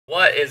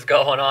What is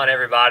going on,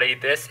 everybody?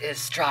 This is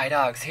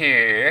Stridox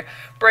here,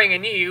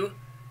 bringing you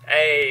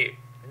a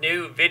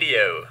new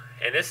video.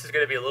 And this is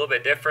going to be a little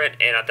bit different,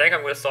 and I think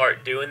I'm going to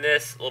start doing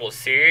this little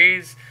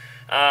series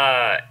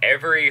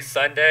every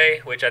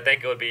Sunday, which I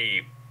think it would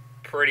be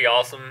pretty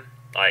awesome.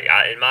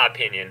 In my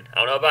opinion, I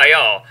don't know about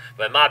y'all,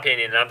 but in my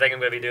opinion, I think I'm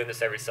going to be doing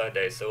this every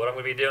Sunday. So what I'm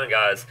going to be doing,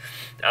 guys,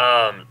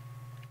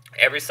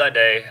 every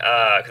Sunday,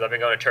 because I've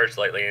been going to church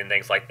lately and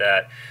things like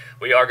that,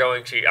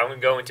 I'm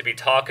going to be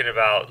talking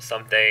about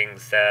some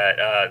things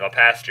that my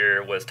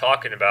pastor was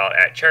talking about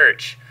at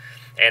church,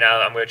 and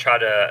I'm going to try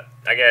to,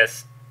 I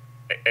guess,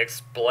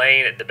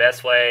 explain it the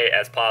best way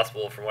as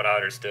possible from what I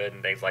understood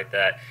and things like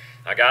that.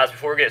 Now, guys,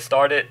 before we get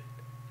started,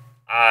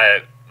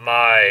 I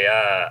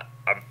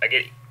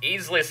get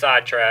easily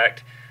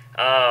sidetracked.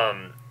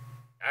 I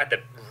have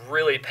to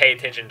really pay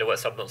attention to what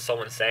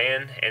someone's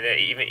saying, and then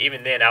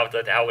even then, I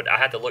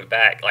had to look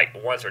back like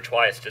once or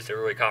twice just to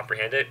really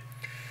comprehend it.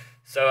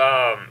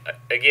 So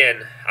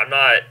again, I'm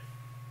not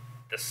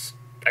the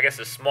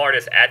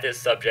smartest at this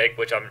subject,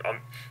 which I'm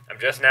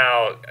just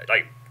now,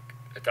 like,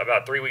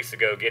 about 3 weeks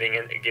ago, getting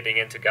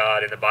into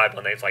God and the Bible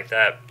and things like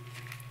that.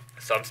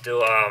 So I'm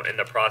still in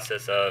the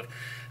process of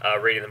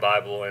reading the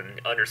Bible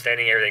and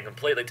understanding everything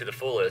completely to the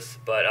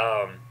fullest. But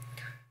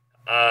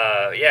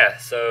yeah,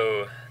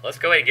 so let's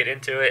go ahead and get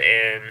into it,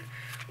 and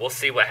we'll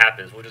see what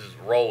happens. We'll just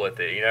roll with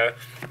it, you know.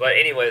 But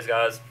anyways,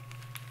 guys,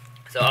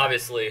 so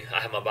obviously I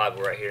have my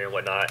Bible right here and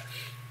whatnot,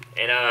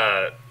 and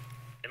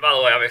by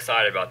the way, I'm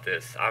excited about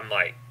this. I'm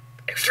like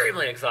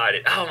extremely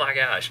excited. Oh my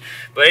gosh!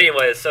 But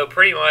anyways, so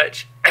pretty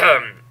much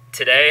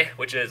today,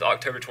 which is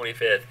October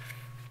 25th,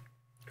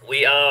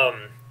 we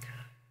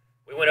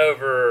went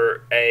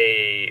over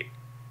in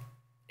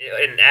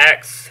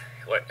Acts.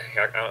 What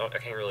I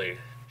can't really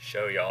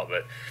show y'all,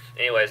 but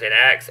anyways, in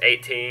Acts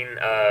 18,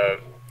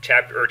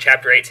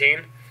 chapter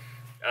 18,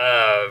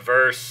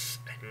 verse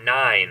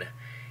 9,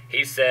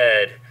 he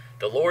said,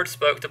 "The Lord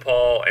spoke to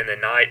Paul in the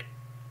night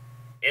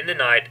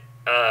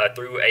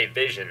through a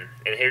vision."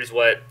 And here's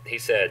what he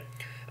said,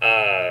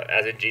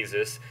 as in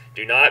Jesus: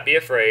 "Do not be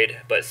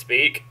afraid, but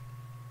speak."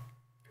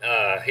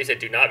 He said,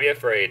 "Do not be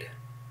afraid,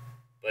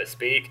 but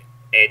speak,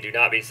 and do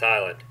not be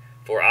silent.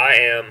 For I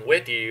am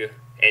with you,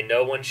 and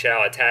no one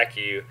shall attack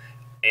you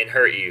and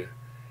hurt you.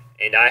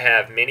 And I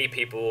have many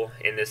people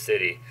in this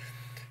city."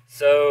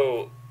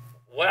 So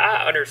what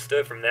I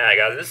understood from that,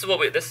 guys, this is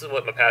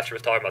what my pastor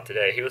was talking about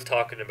today. He was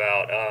talking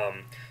about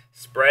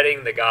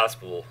spreading the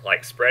gospel,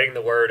 like spreading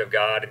the word of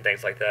God and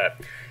things like that.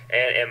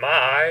 And in my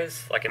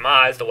eyes,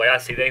 the way I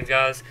see things,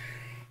 guys,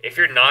 if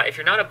you're not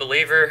a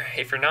believer,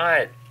 if you're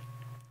not,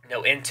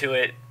 into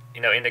it,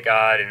 into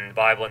God and the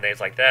Bible and things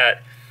like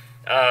that,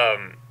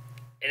 and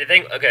the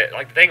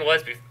thing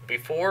was,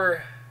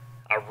 before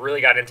I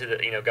really got into the,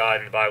 God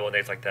and the Bible and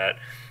things like that,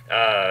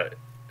 I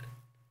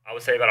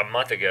would say about a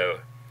month ago,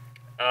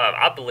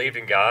 I believed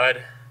in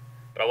God,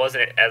 but I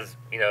wasn't as,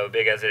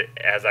 big as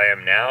I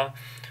am now.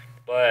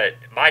 But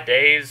my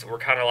days were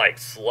kind of like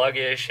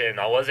sluggish, and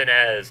I wasn't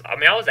I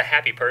was a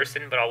happy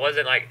person, but I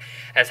wasn't like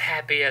as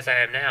happy as I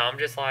am now.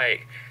 It's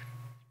like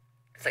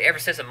ever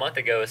since a month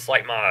ago, it's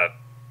like my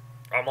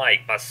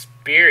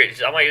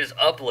spirit, I'm like just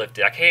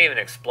uplifted. I can't even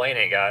explain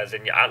it, guys.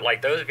 And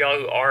like those of y'all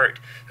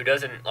who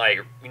doesn't like,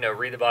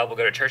 read the Bible,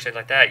 go to church, things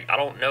like that, I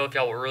don't know if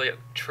y'all will really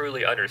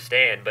truly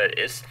understand, but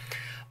it's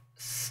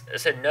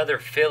another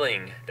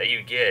feeling that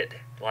you get.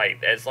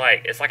 It's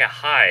like a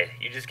high.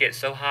 You just get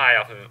so high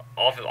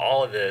off of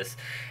all of this,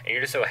 and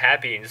you're just so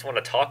happy and just want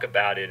to talk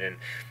about it. And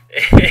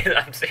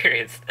I'm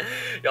serious.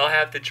 Y'all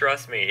have to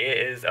trust me. It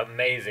is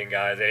amazing,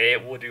 guys, and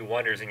it will do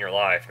wonders in your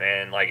life,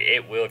 man. Like,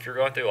 it will. If you're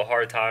going through a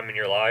hard time in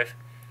your life,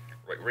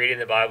 reading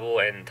the Bible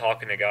and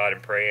talking to God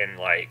and praying,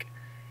 like,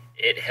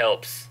 it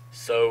helps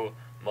so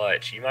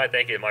much. You might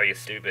think it might be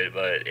stupid,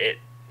 but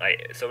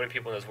so many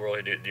people in this world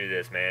who do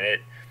this,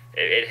 man.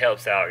 It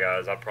helps out,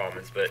 guys, I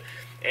promise. But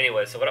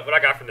anyway, so what I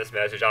got from this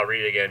message, I'll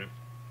read it again.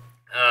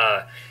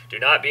 "Do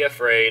not be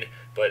afraid,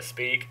 but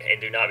speak, and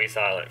do not be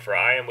silent. For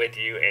I am with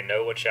you, and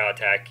no one shall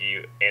attack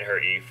you and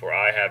hurt you, for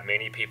I have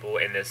many people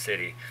in this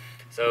city."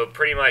 So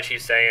pretty much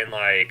he's saying,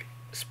 like,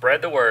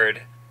 spread the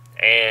word,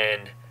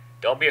 and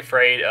don't be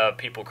afraid of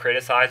people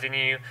criticizing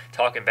you,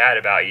 talking bad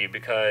about you,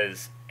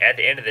 because at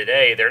the end of the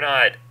day,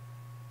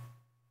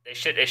 it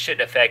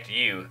shouldn't affect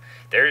you.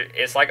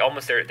 It's like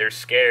almost they're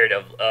scared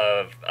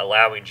of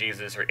allowing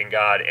Jesus and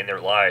God in their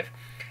life,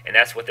 and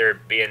that's what they're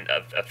being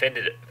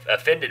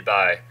offended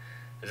by.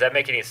 Does that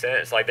make any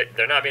sense? Like,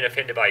 they're not being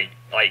offended by,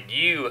 like,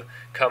 you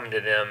coming to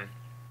them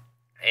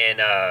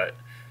and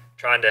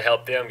trying to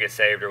help them get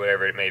saved or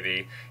whatever it may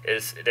be.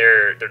 Is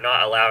they're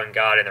not allowing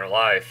God in their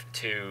life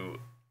to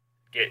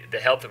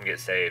help them get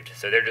saved.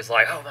 So they're just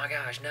like, "Oh my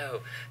gosh,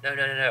 no, no,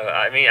 no, no, no."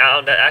 I mean,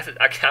 I'm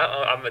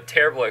a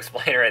terrible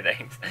explainer of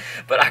things,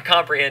 but I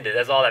comprehend it.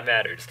 That's all that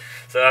matters.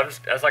 So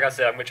that's like I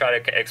said, I'm gonna try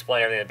to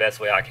explain everything the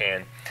best way I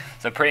can.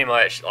 So pretty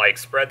much, like,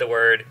 spread the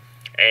word,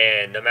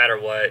 and no matter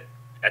what,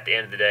 at the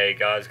end of the day,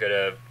 God's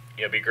gonna,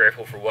 be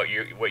grateful for what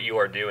you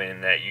are doing,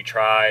 and that you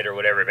tried or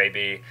whatever it may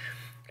be.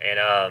 And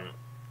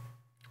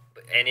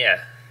And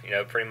yeah,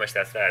 pretty much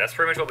that's that. That's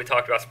pretty much what we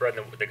talked about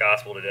spreading the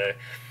gospel today,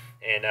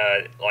 and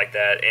like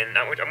that. And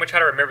I'm gonna try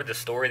to remember the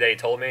story that he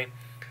told me.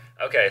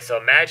 Okay, so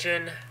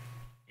imagine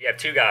you have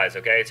two guys.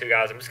 Okay, two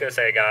guys. I'm just gonna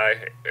say a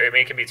guy. I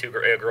mean, it can be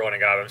a girl and a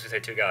guy. But I'm just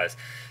gonna say two guys.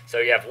 So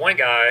you have one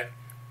guy.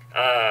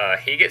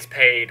 He gets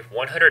paid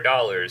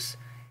 $100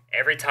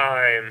 every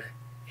time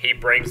he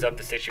brings up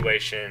the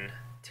situation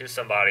to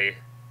somebody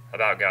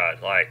about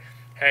God. Like,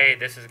 hey,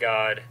 this is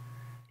God.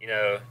 You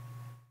know,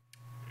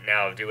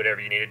 now do whatever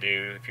you need to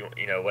do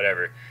if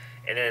whatever.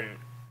 And then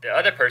the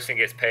other person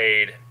gets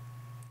paid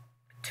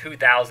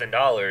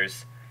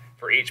 $2,000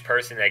 for each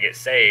person that gets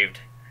saved,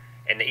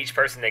 and each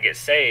person that gets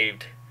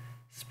saved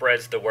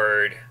spreads the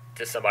word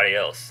to somebody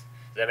else.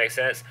 Does that make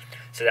sense?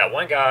 So that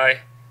one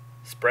guy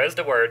spreads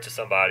the word to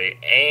somebody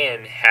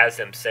and has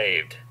them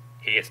saved.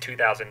 He gets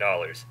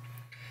 $2,000.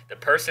 The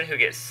person who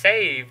gets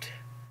saved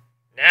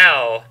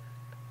now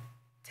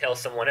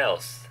tells someone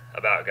else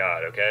about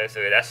God. Okay,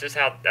 so that's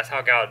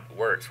how God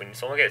works. When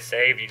someone gets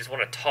saved, you just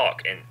want to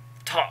talk and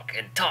talk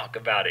and talk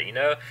about it.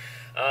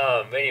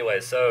 Anyway,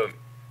 so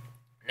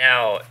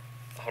now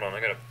hold on. I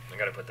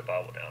gotta put the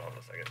Bible down. Hold on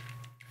a second.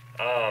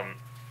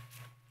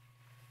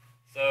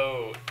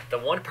 So the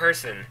one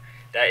person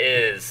that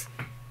is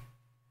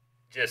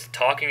just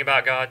talking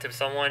about God to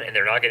someone and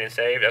they're not getting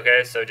saved,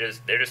 okay? So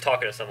they're just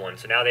talking to someone.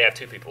 So now they have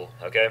two people,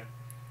 okay?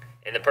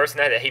 And the person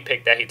that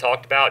he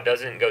talked about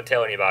doesn't go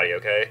tell anybody,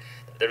 okay?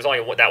 There's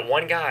only that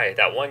one guy.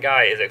 That one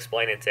guy is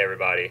explaining to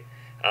everybody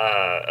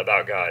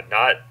about God.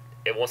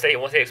 Once he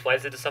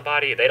explains it to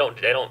somebody, they don't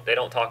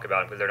talk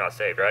about him because they're not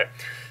saved, right?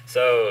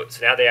 So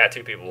now they have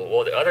two people.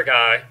 Well, the other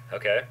guy,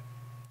 okay,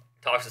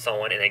 talks to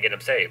someone and they get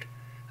them saved.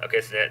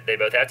 Okay, so they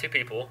both have two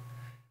people.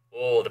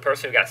 Well, the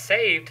person who got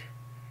saved,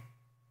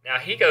 now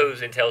he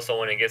goes and tells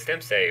someone and gets them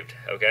saved,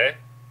 okay?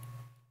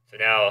 So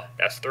now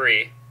that's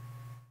three.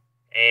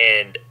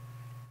 And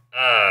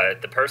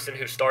the person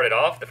who started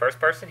off, the first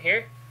person,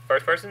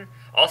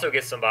 also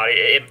gets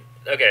somebody.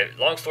 Okay,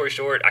 long story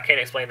short, I can't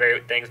explain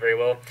things very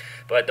well,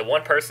 but the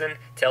one person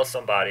tells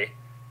somebody,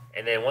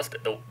 and then once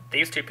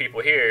these two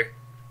people here,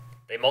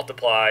 they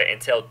multiply and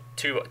tell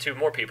two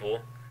more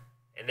people,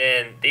 and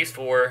then these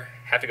four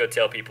have to go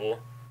tell people.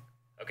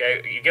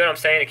 Okay, you get what I'm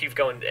saying? It keeps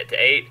going to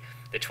 8,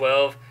 to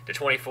 12, to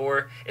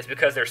 24. It's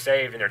because they're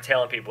saved and they're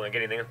telling people and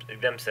getting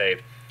them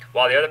saved.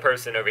 While the other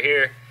person over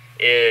here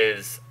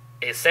is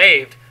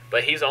saved,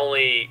 but he's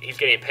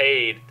getting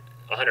paid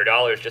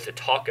 $100 just to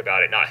talk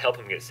about it, not help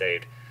him get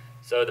saved.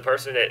 So the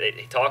person that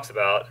he talks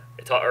about,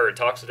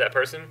 talks with that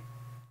person,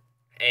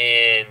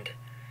 and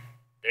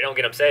they don't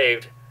get him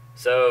saved.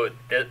 So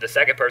the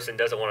second person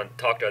doesn't want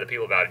to talk to other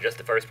people about it, just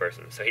the first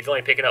person. So he's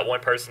only picking up one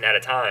person at a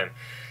time.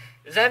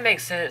 Does that make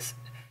sense?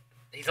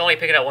 He's only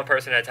picking up one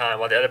person at a time,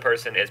 while the other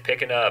person is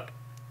picking up,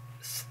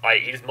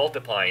 like, he's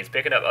multiplying. He's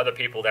picking up other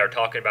people that are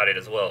talking about it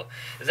as well.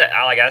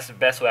 That's the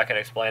best way I can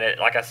explain it.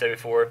 Like I said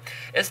before,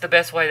 it's the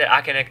best way that I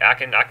can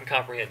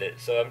comprehend it.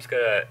 So I'm just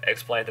gonna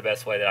explain it the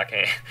best way that I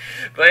can.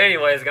 But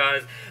anyways,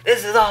 guys,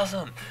 this is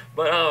awesome.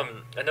 But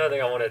another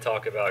thing I want to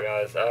talk about,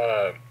 guys,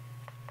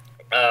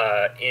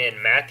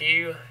 in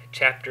Matthew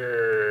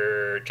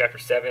chapter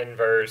 7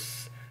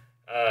 verse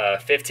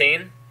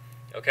 15.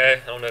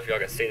 Okay, I don't know if y'all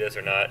can see this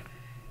or not.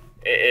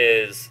 It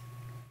is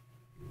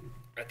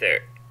right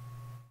there.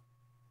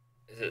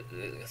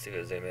 Let's see if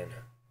it'll zoom in.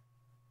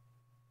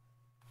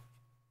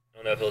 I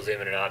don't know if it'll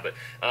zoom in or not, but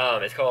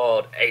it's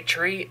called A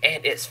Tree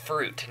and Its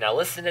Fruit. Now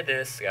listen to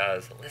this,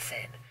 guys.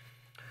 Listen.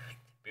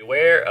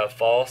 Beware of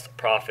false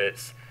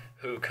prophets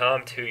who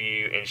come to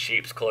you in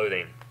sheep's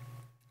clothing,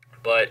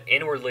 but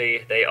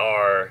inwardly they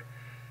are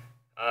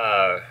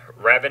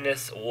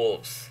ravenous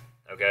wolves.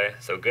 Okay,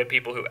 so good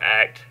people who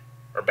act,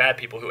 or bad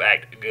people who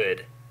act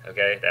good.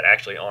 Okay, that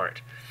actually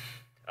aren't.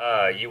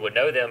 You would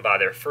know them by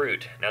their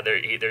fruit. Now they're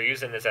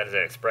using this as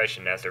an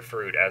expression, as their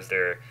fruit, as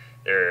their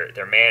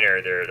manner,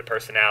 their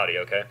personality.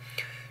 Okay,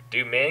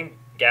 do men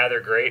gather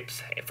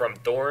grapes from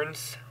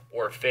thorns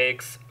or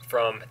figs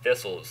from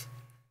thistles?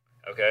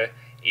 Okay,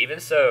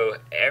 even so,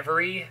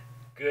 every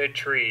good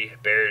tree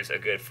bears a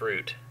good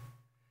fruit,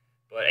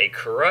 but a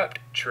corrupt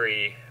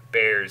tree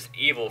bears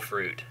evil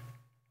fruit.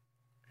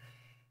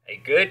 A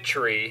good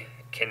tree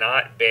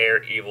cannot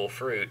bear evil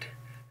fruit,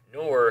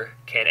 nor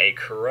can a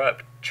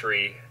corrupt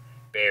tree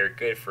bear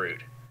good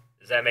fruit.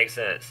 Does that make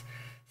sense?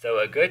 So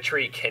a good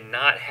tree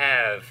cannot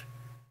have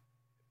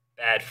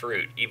bad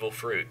fruit, evil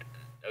fruit.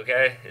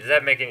 Okay? Does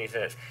that make any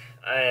sense?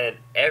 And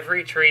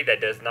every tree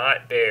that does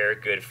not bear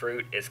good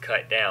fruit is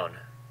cut down.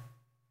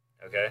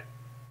 Okay?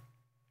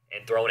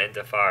 And thrown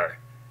into fire.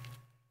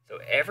 So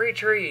every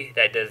tree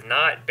that does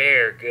not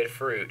bear good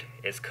fruit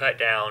is cut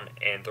down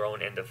and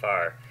thrown into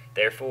fire.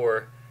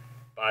 Therefore,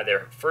 by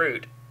their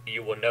fruit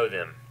you will know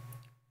them.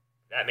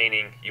 That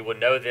meaning you will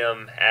know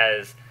them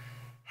as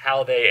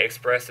how they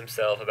express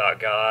themselves about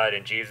God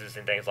and Jesus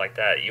and things like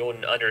that.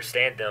 You'll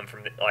understand them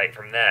from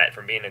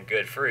being a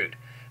good fruit.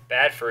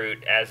 Bad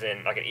fruit, as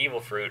in like an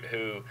evil fruit,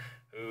 who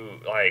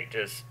like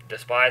just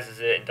despises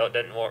it and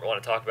doesn't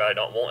want to talk about it,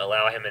 won't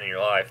allow him in your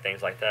life,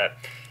 things like that.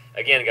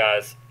 Again,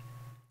 guys,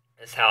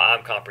 It's how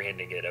I'm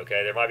comprehending it.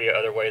 Okay, there might be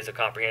other ways to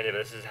comprehend it,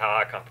 but this is how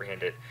I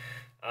comprehend it.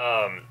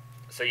 Um,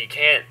 so you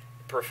can't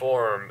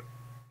perform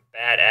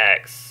bad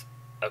acts,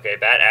 okay,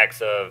 bad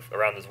acts of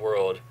around this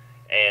world,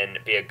 and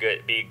be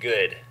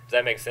good. Does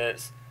that make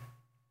sense?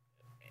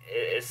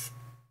 It's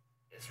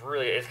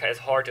it's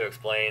hard to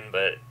explain,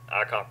 but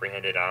I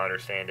comprehend it, I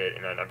understand it,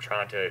 and I'm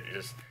trying to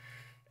just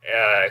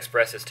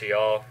express this to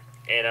y'all.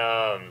 And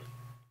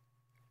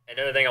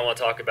another thing I want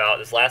to talk about,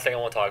 this last thing I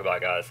want to talk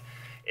about, guys,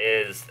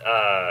 is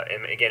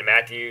and again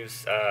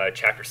Matthew's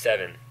chapter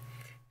 7,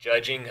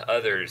 judging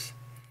others.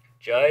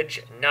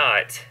 Judge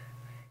not,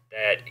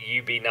 that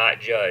you be not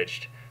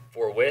judged.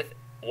 For with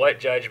what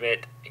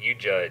judgment you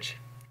judge,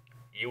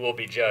 you will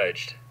be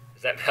judged.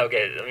 Is that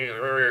okay? Let me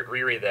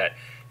reread that.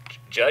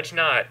 Judge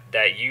not,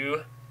 that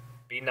you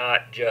be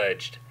not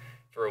judged.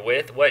 For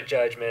with what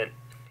judgment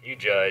you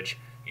judge,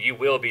 you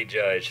will be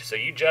judged. So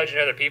you judge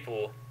other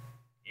people,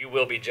 you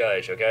will be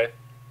judged. Okay.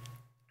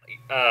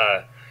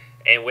 Uh,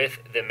 and with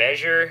the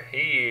measure you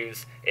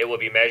use, it will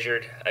be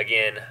measured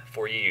again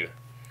for you.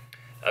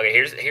 Okay,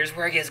 here's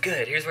where it gets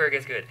good. Here's where it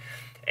gets good.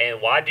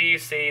 And why do you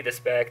see the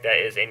speck that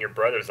is in your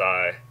brother's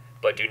eye,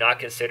 but do not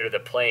consider the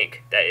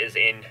plank that is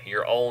in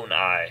your own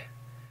eye?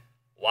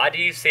 Why do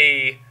you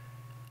see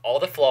all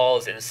the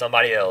flaws in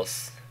somebody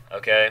else,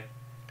 okay,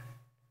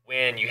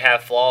 when you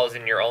have flaws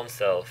in your own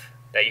self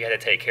that you had to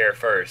take care of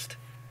first?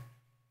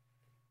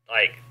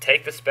 Like,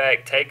 take the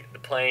speck, take the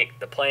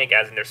plank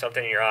as in there's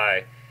something in your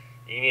eye.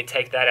 You need to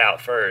take that out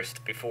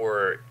first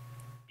before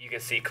you can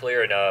see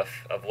clear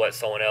enough of what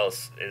someone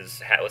else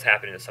what's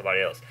happening to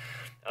somebody else.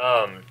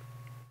 Um,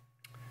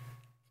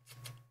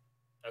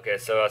 okay,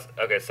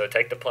 so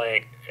take the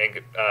plank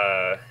and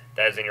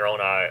that is in your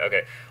own eye.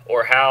 Okay,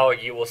 or how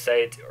you will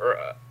say,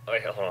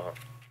 wait, hold on.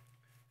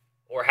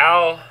 Or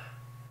how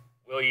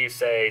will you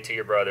say to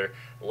your brother,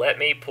 "Let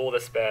me pull the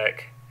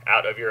speck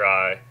out of your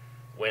eye,"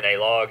 when a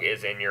log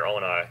is in your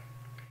own eye?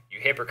 You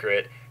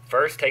hypocrite!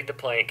 First take the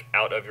plank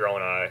out of your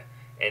own eye,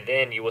 and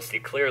then you will see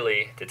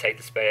clearly to take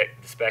the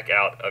speck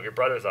out of your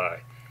brother's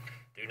eye.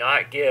 Do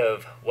not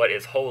give what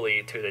is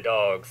holy to the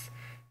dogs,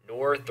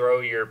 nor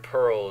throw your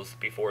pearls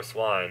before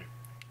swine,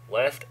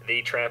 lest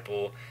they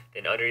trample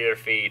them under their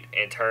feet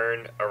and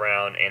turn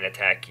around and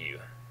attack you.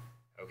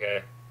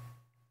 Okay?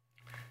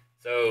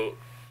 So,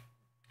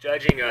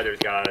 judging others,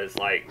 guys,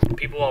 like,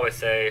 people always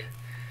say,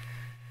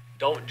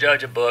 don't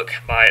judge a book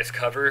by its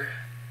cover.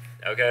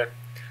 Okay?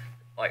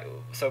 Like,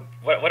 so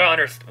what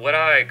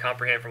I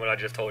comprehend from what I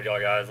just told y'all,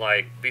 guys,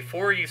 like,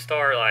 before you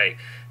start, like,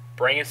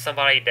 bringing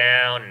somebody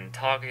down and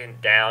talking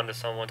down to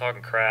someone,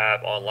 talking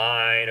crap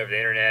online, over the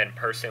internet, in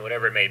person,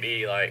 whatever it may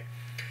be, like,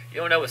 you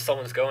don't know what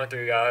someone's going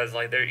through, guys.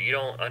 Like, you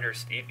don't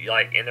understand,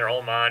 like, in their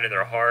own mind, in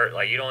their heart,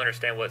 like, you don't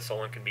understand what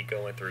someone can be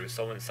going through.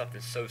 Something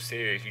so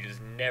serious you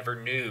just never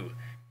knew,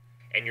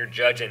 and you're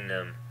judging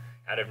them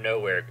out of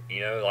nowhere.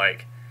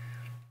 Like,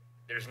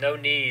 there's no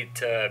need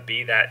to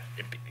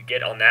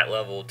get on that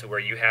level to where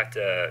you have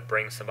to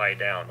bring somebody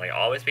down. Like,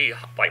 always be,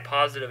 like,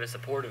 positive and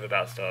supportive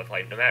about stuff.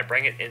 Like, no matter,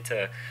 bring it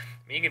into,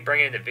 you can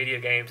bring it into video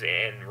games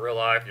and real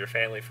life, your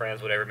family,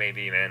 friends, whatever it may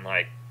be, man.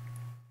 Like,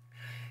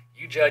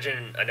 you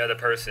judging another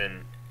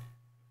person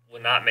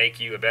will not make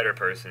you a better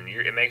person.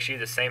 It makes you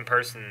the same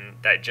person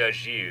that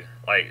judged you.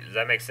 Like, does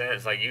that make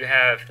sense? Like, you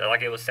have,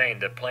 like it was saying,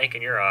 the plank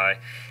in your eye.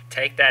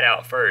 Take that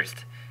out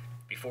first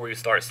before you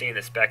start seeing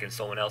the speck in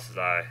someone else's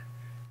eye.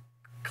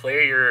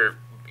 Clear your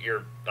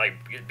like,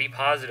 be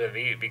positive,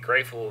 be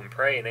grateful, and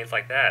pray and things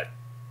like that,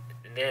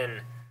 and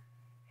then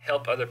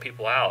help other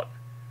people out.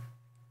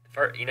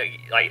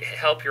 Like,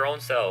 help your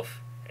own self,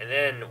 and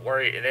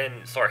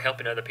then start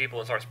helping other people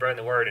and start spreading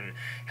the word and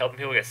helping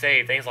people get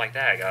saved. Things like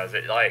that, guys.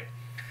 Like,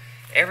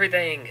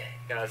 everything,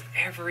 guys,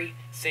 every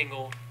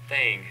single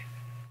thing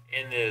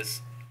in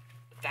this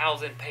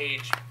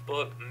 1,000-page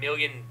book,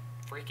 million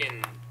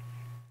freaking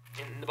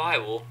in the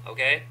Bible,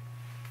 okay?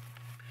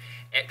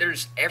 And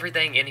there's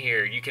everything in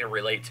here you can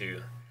relate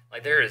to.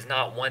 Like, there is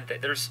not one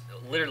thing. There's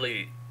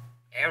literally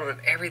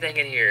everything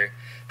in here.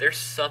 There's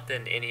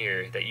something in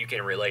here that you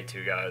can relate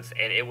to, guys,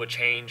 and it will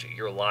change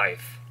your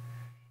life.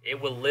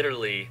 It will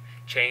literally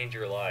change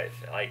your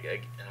life.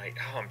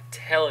 Oh, I'm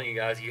telling you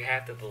guys, you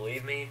have to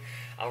believe me.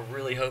 I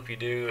really hope you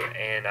do.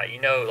 And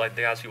like,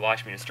 the guys who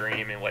watch me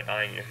stream and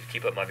whatnot, who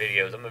keep up my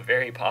videos, I'm a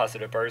very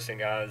positive person,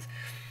 guys.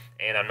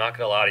 And I'm not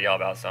going to lie to y'all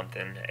about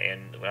something.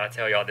 And when I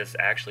tell y'all this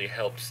actually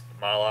helps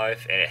my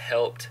life, and it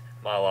helped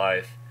my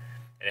life,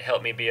 and it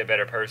helped me be a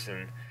better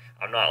person,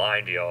 I'm not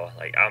lying to y'all.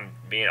 Like, I'm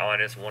being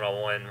honest,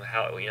 one-on-one,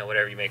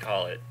 whatever you may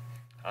call it.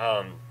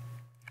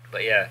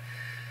 But yeah,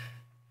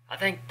 I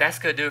think that's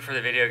going to do it for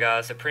the video,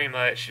 guys. So pretty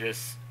much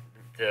just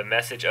the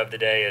message of the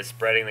day is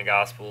spreading the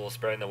gospel,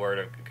 spreading the word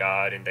of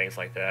God, and things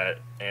like that.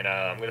 And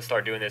I'm going to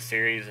start doing this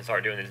series and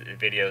start doing these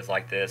videos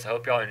like this. I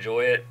hope y'all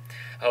enjoy it.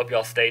 I hope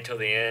y'all stay till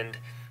the end.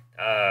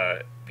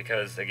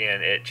 Because,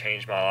 again, it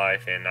changed my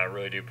life, and I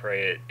really do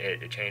pray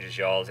it changes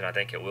y'all's, and I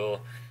think it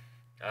will.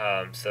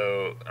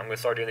 So I'm going to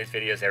start doing these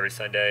videos every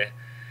Sunday,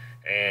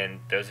 and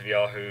those of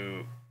y'all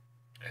who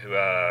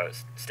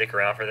stick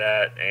around for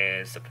that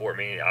and support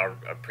me. I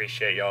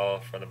appreciate y'all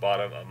from the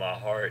bottom of my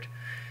heart.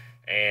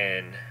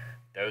 And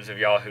those of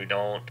y'all who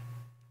don't,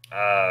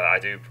 I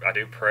do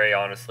pray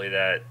honestly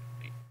that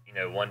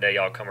one day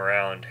y'all come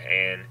around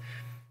and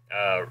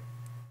uh,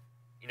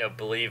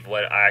 believe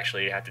what I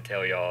actually have to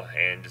tell y'all,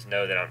 and just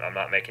know that I'm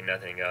not making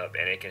nothing up,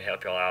 and it can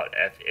help y'all out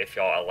if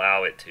y'all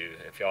allow it to.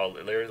 If y'all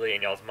literally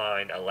in y'all's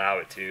mind allow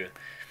it to,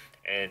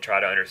 and try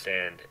to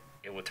understand,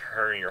 it will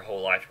turn your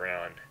whole life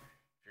around.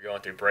 If you're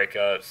going through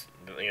breakups,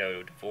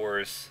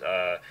 divorce,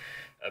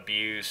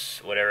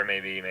 abuse, whatever it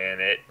may be, man,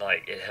 it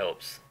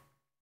helps.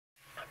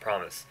 I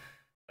promise.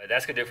 But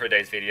that's gonna do it for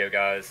today's video,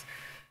 guys.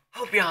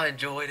 Hope y'all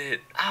enjoyed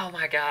it. Oh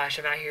my gosh,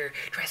 I'm out here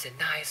dressing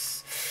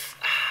nice.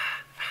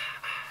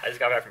 I just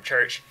got back from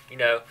church, you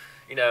know.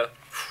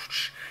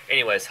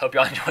 Anyways, hope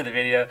y'all enjoyed the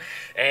video.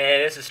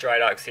 And this is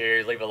Stridox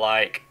here. Leave a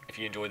like if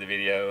you enjoyed the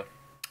video.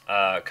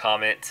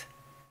 Comment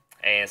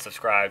and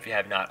subscribe if you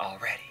have not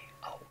already.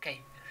 Oh,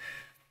 okay.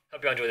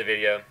 Hope y'all enjoyed the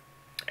video.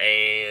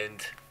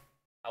 And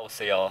I will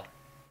see y'all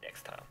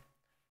next time.